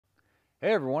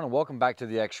Hey everyone, and welcome back to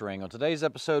the X-Ring. On today's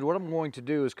episode, what I'm going to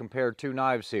do is compare two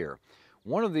knives here.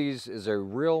 One of these is a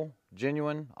real,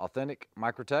 genuine, authentic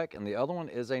Microtech, and the other one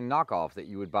is a knockoff that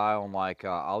you would buy on like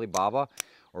Alibaba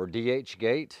or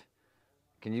DHgate.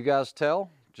 Can you guys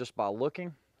tell just by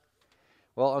looking?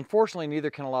 Well, unfortunately, neither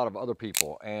can a lot of other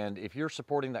people. And if you're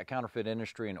supporting that counterfeit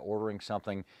industry and ordering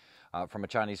something from a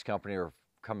Chinese company or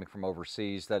coming from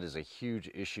overseas, that is a huge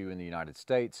issue in the United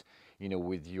States, you know,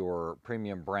 with your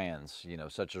premium brands, you know,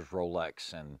 such as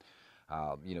Rolex and,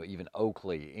 you know, even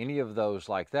Oakley, any of those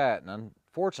like that. And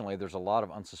unfortunately, there's a lot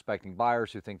of unsuspecting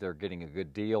buyers who think they're getting a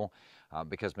good deal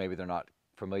because maybe they're not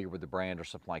familiar with the brand or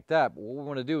something like that. But what we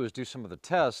want to do is do some of the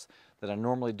tests that I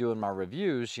normally do in my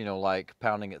reviews, you know, like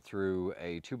pounding it through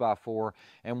a 2x4,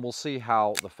 and we'll see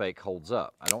how the fake holds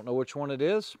up. I don't know which one it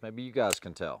is. Maybe you guys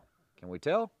can tell. Can we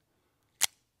tell?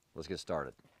 Let's get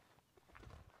started.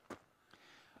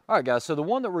 All right, guys, so the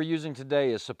one that we're using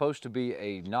today is supposed to be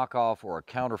a knockoff or a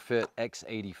counterfeit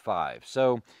X85.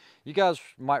 So you guys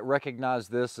might recognize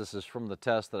this. This is from the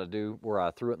test that I do where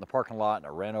I threw it in the parking lot and I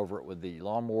ran over it with the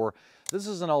lawnmower. This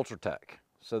is an Ultratech.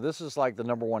 So this is like the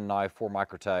 #1 knife for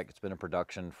Microtech. It's been in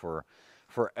production for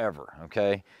forever,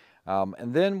 okay?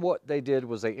 And then what they did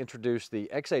was they introduced the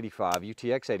X85,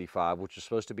 UTX85, which is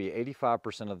supposed to be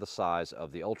 85% of the size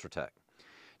of the Ultratech.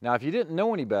 Now, if you didn't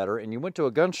know any better and you went to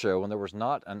a gun show and there was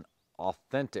not an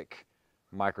authentic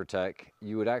Microtech,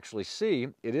 you would actually see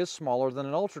it is smaller than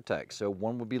an Ultratech. So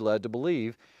one would be led to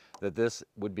believe that this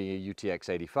would be a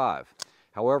UTX85.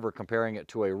 However, comparing it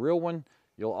to a real one,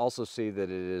 you'll also see that it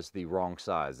is the wrong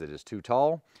size. It is too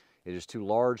tall, it is too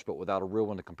large, but without a real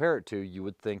one to compare it to, you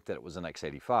would think that it was an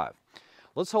X85.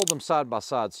 Let's hold them side by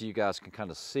side so you guys can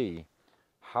kind of see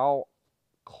how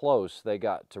close they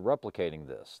got to replicating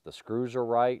this. The screws are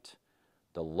right.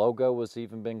 The logo has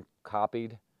even been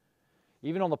copied.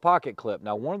 Even on the pocket clip.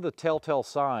 Now, one of the telltale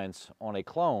signs on a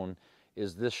clone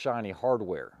is this shiny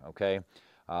hardware, okay?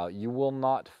 You will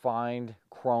not find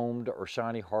chromed or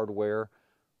shiny hardware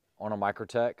on a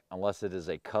Microtech unless it is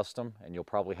a custom, and you'll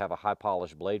probably have a high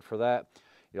polished blade for that.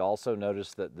 You'll also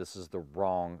notice that this is the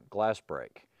wrong glass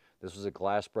break. This was a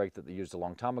glass break that they used a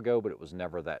long time ago, but it was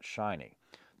never that shiny.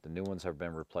 The new ones have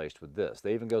been replaced with this.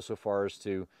 They even go so far as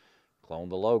to clone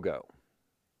the logo.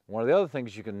 One of the other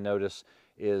things you can notice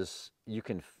is you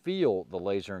can feel the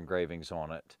laser engravings on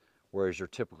it, whereas you're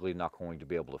typically not going to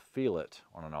be able to feel it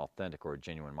on an authentic or a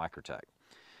genuine Microtech.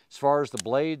 As far as the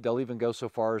blade, they'll even go so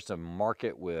far as to mark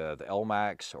it with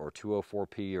LMAX or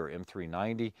 204P or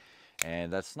M390,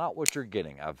 and that's not what you're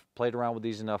getting. I've played around with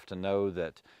these enough to know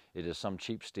that it is some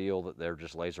cheap steel, that they're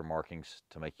just laser markings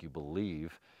to make you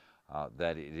believe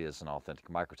that it is an authentic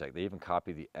Microtech. They even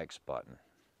copy the X button.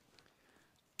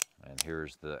 And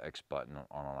here's the X button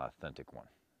on an authentic one.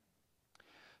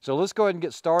 So let's go ahead and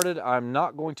get started. I'm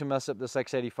not going to mess up this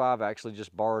X85. I actually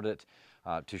just borrowed it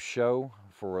to show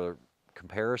for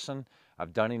comparison.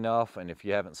 I've done enough, and if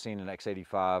you haven't seen an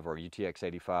X85 or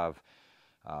UTX85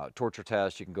 torture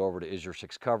test, you can go over to Is Your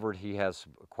Six Covered. He has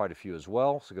quite a few as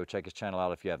well, so go check his channel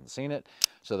out if you haven't seen it.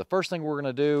 So the first thing we're going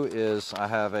to do is I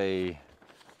have a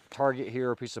target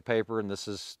here, a piece of paper, and this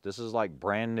is like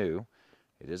brand new.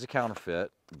 It is a counterfeit,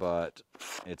 but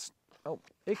it's, oh,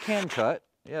 it can cut.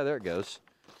 Yeah, there it goes.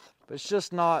 But it's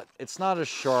just not, it's not as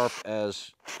sharp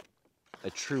as a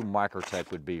true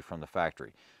Microtech would be from the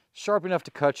factory. Sharp enough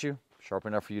to cut you, sharp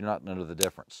enough for you not to know the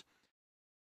difference.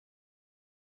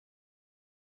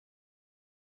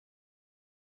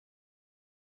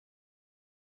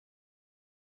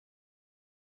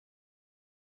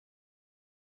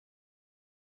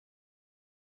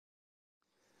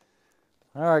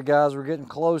 All right, guys, we're getting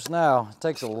close now. It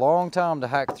takes a long time to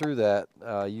hack through that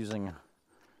using a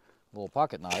little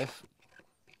pocket knife.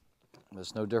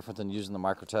 It's no different than using the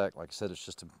Microtech. Like I said, it's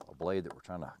just a blade that we're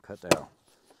trying to cut down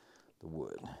the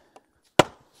wood.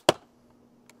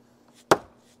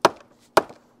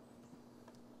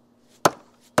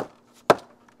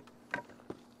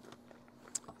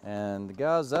 And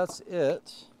guys, that's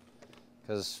it.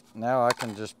 Because now I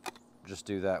can just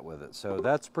do that with it. So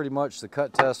that's pretty much the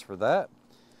cut test for that.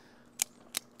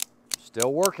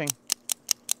 Still working.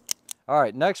 All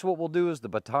right, next what we'll do is the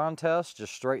baton test,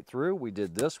 just straight through. We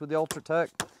did this with the Ultratech.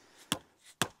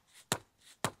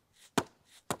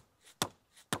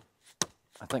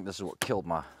 I think this is what killed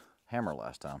my hammer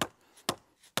last time.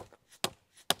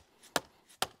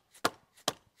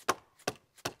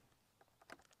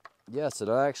 Yes, it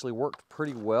actually worked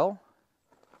pretty well.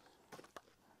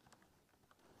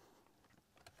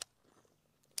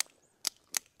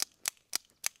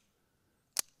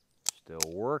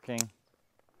 Still working.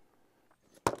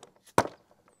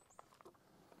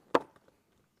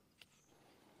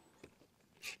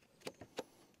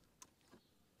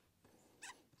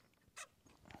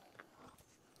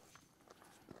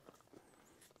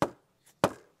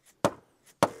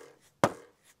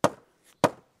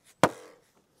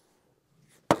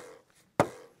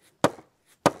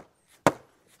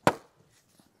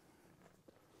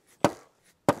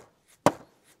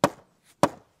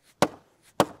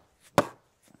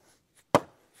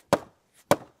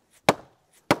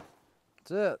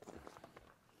 That's it.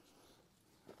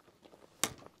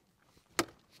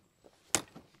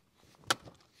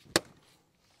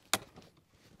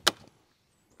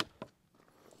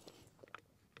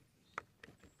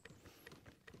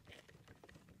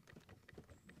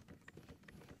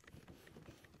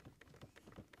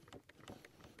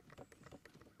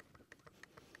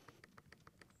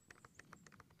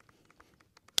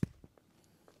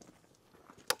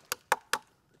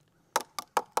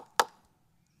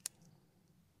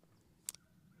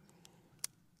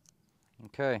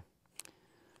 Okay,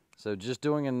 so just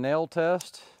doing a nail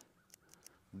test,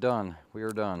 done, we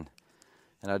are done.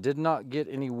 And I did not get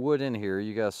any wood in here.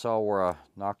 You guys saw where I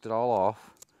knocked it all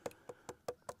off.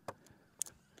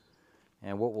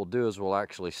 And what we'll do is we'll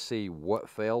actually see what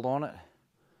failed on it.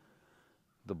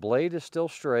 The blade is still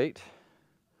straight.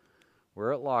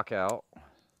 We're at lockout.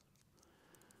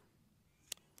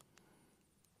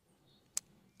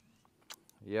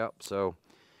 Yep, so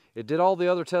it did all the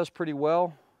other tests pretty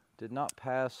well. Did not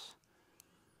pass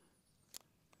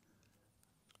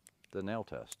the nail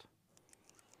test.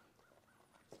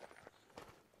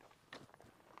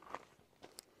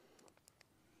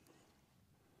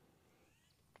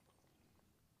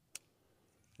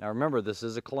 Now remember, this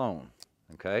is a clone,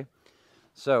 okay?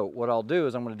 So what I'll do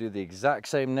is I'm going to do the exact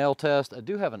same nail test. I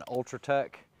do have an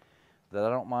Ultratech that I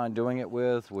don't mind doing it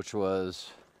with, which was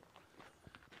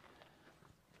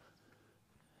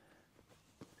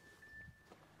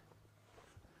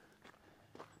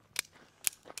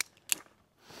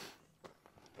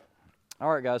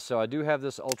Alright guys, so I do have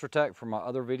this Ultratech from my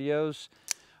other videos.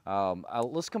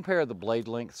 Let's compare the blade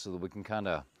length so that we can kind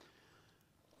of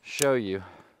show you.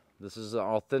 This is an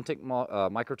authentic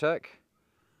Microtech.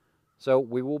 So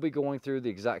we will be going through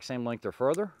the exact same length or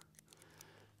further.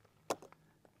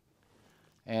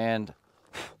 And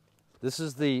this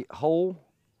is the hole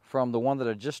from the one that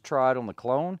I just tried on the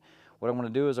clone. What I'm going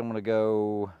to do is I'm going to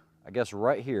go, I guess,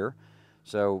 right here.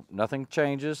 So nothing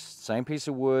changes, same piece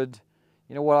of wood.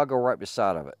 You know what, I'll go right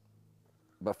beside of it.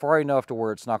 But far enough to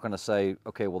where it's not going to say,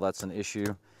 okay, well that's an issue.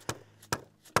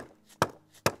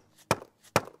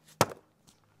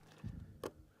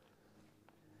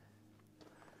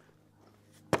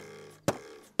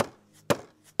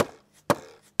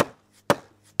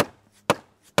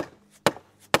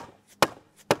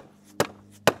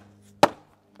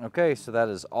 Okay, so that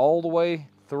is all the way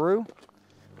through.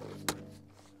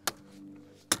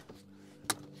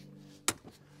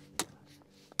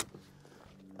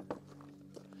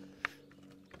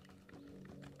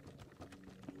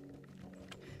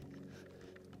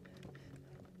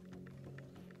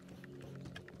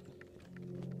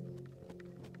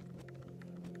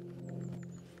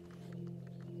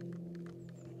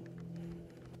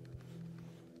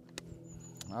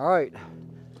 All right,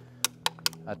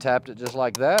 I tapped it just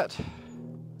like that.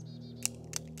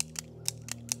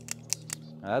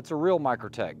 Now, that's a real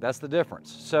Microtech. That's the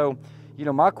difference. So, you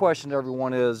know, my question to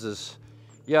everyone is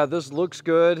yeah, this looks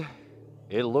good.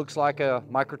 It looks like a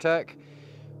Microtech,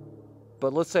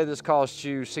 but let's say this costs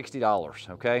you $60,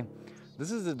 okay?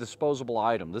 This is a disposable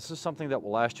item. This is something that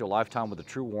will last you a lifetime with a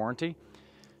true warranty.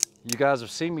 You guys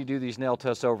have seen me do these nail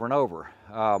tests over and over.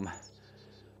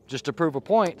 Just to prove a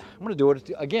point, I'm gonna do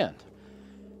it again.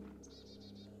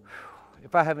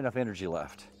 If I have enough energy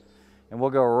left. And we'll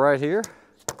go right here.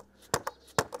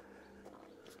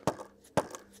 Let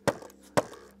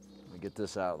me get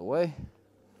this out of the way.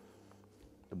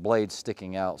 The blade's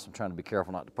sticking out, so I'm trying to be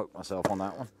careful not to poke myself on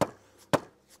that one.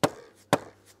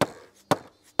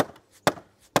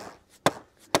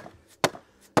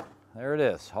 There it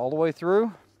is, all the way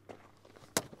through.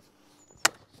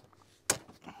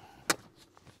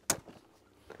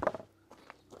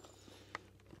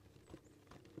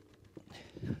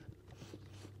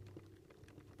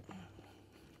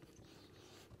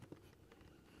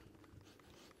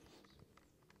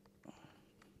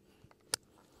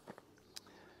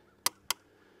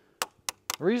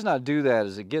 The reason I do that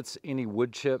is it gets any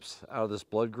wood chips out of this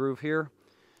blood groove here.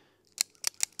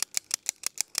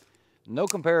 No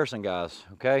comparison, guys,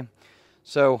 okay?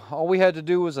 So all we had to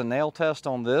do was a nail test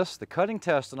on this. The cutting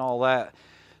test and all that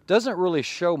doesn't really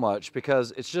show much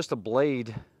because it's just a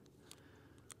blade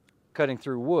cutting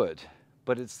through wood.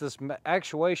 But it's this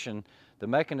actuation, the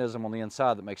mechanism on the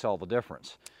inside, that makes all the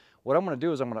difference. What I'm going to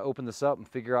do is I'm going to open this up and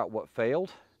figure out what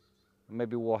failed.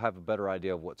 Maybe we'll have a better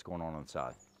idea of what's going on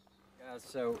inside. Guys,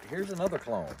 so here's another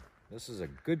clone. This is a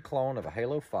good clone of a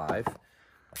Halo 5. I'll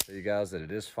show you guys that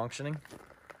it is functioning.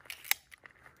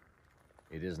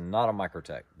 It is not a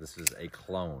Microtech. This is a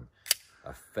clone,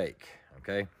 a fake,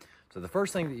 okay? So the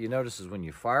first thing that you notice is when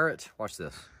you fire it, watch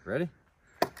this, ready?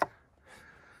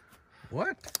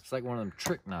 What? It's like one of them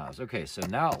trick knives. Okay, so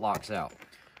now it locks out.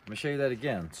 Let me show you that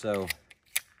again. So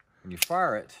when you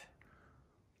fire it,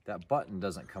 that button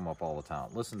doesn't come up all the time.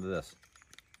 Listen to this.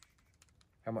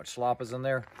 How much slop is in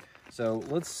there? So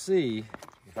let's see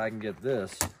if I can get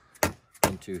this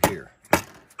into here.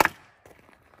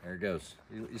 There it goes.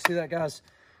 You see that, guys?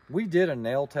 We did a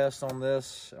nail test on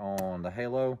this, on the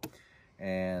Halo,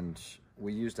 and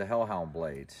we used a Hellhound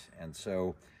blade. And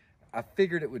so I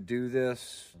figured it would do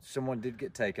this. Someone did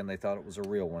get taken. They thought it was a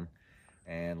real one.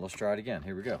 And let's try it again.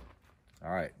 Here we go.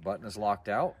 All right, button is locked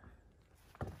out.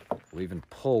 We'll even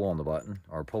pull on the button,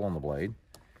 or pull on the blade.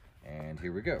 And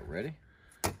here we go. Ready?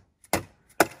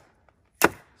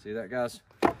 See that, guys?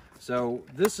 So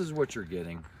this is what you're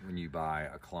getting when you buy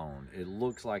a clone. It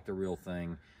looks like the real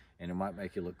thing, and it might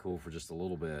make you look cool for just a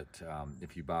little bit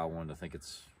if you buy one to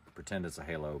pretend it's a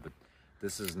Halo, but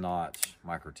this is not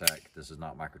Microtech. This is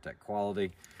not Microtech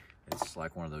quality. It's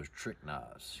like one of those trick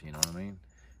knives, you know what I mean?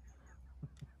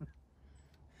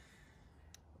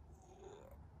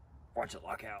 Watch it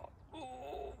lock out.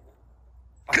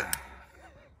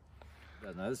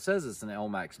 Now it says it's an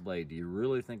LMAX blade. Do you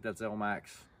really think that's LMAX?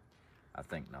 I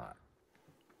think not.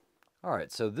 All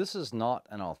right, so this is not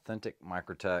an authentic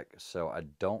Microtech, so I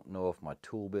don't know if my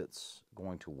tool bit's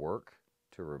going to work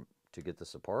to get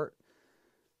this apart.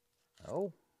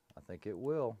 Oh, I think it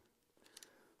will.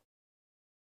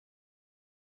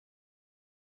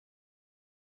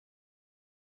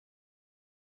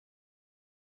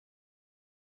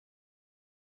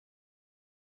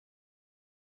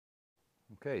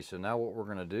 Okay, so now what we're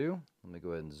going to do, let me go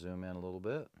ahead and zoom in a little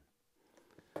bit.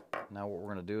 Now what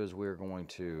we're going to do is we're going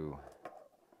to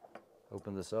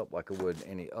open this up like I would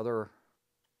any other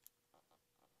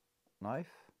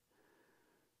knife.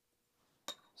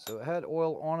 So it had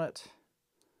oil on it.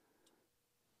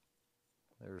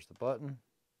 There's the button.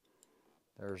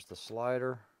 There's the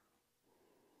slider.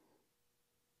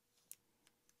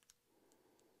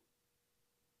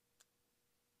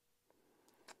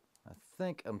 I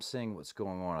think I'm seeing what's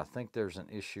going on. I think there's an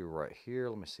issue right here.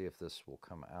 Let me see if this will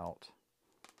come out.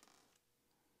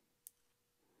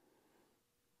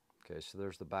 Okay, so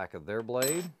there's the back of their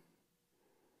blade.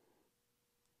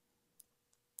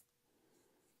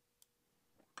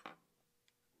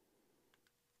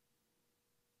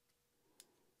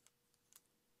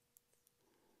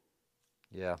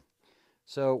 Yeah,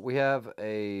 so we have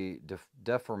a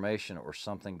deformation or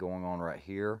something going on right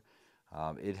here.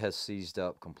 It has seized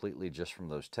up completely just from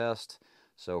those tests.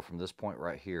 So from this point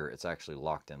right here, it's actually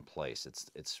locked in place.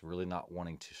 It's really not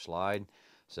wanting to slide.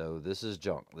 So this is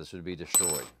junk. This would be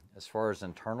destroyed. As far as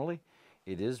internally,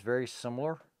 it is very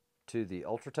similar to the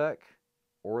Ultratech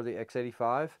or the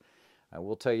X85. I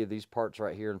will tell you these parts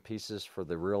right here and pieces for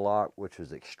the rear lock, which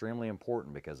is extremely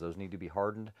important because those need to be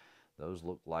hardened. Those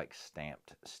look like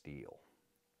stamped steel.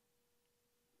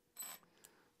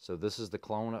 So this is the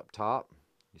clone up top.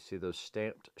 You see those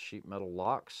stamped sheet metal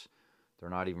locks. They're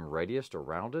not even radiused or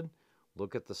rounded.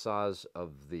 Look at the size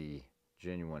of the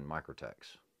genuine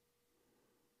Microtechs.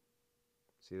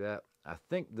 See that? I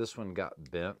think this one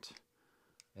got bent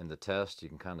in the test. You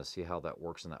can kind of see how that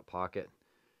works in that pocket.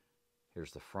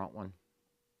 Here's the front one.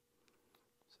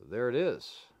 So there it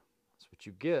is. That's what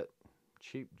you get.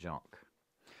 Cheap junk.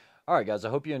 All right, guys, I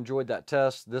hope you enjoyed that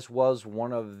test. This was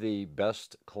one of the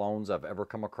best clones I've ever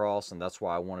come across, and that's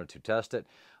why I wanted to test it.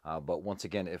 But once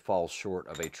again, it falls short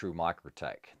of a true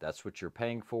Microtech. That's what you're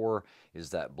paying for,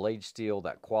 is that blade steel,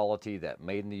 that quality, that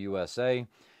made in the USA.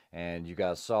 And you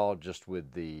guys saw just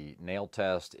with the nail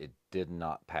test, it did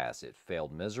not pass. It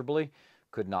failed miserably.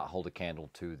 Could not hold a candle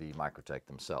to the Microtech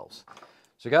themselves.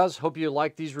 So guys, hope you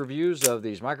like these reviews of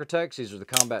these Microtechs. These are the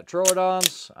Combat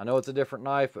Troodons. I know it's a different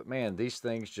knife, but man, these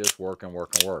things just work and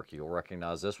work and work. You'll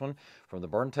recognize this one from the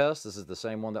burn test. This is the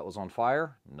same one that was on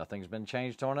fire. Nothing's been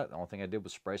changed on it. The only thing I did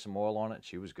was spray some oil on it.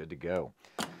 She was good to go.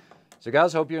 So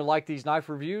guys, hope you like these knife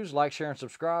reviews. Like, share, and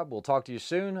subscribe. We'll talk to you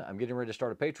soon. I'm getting ready to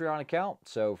start a Patreon account.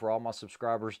 So for all my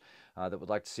subscribers that would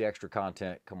like to see extra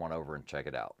content, come on over and check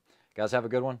it out. Guys, have a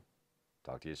good one.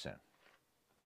 Talk to you soon.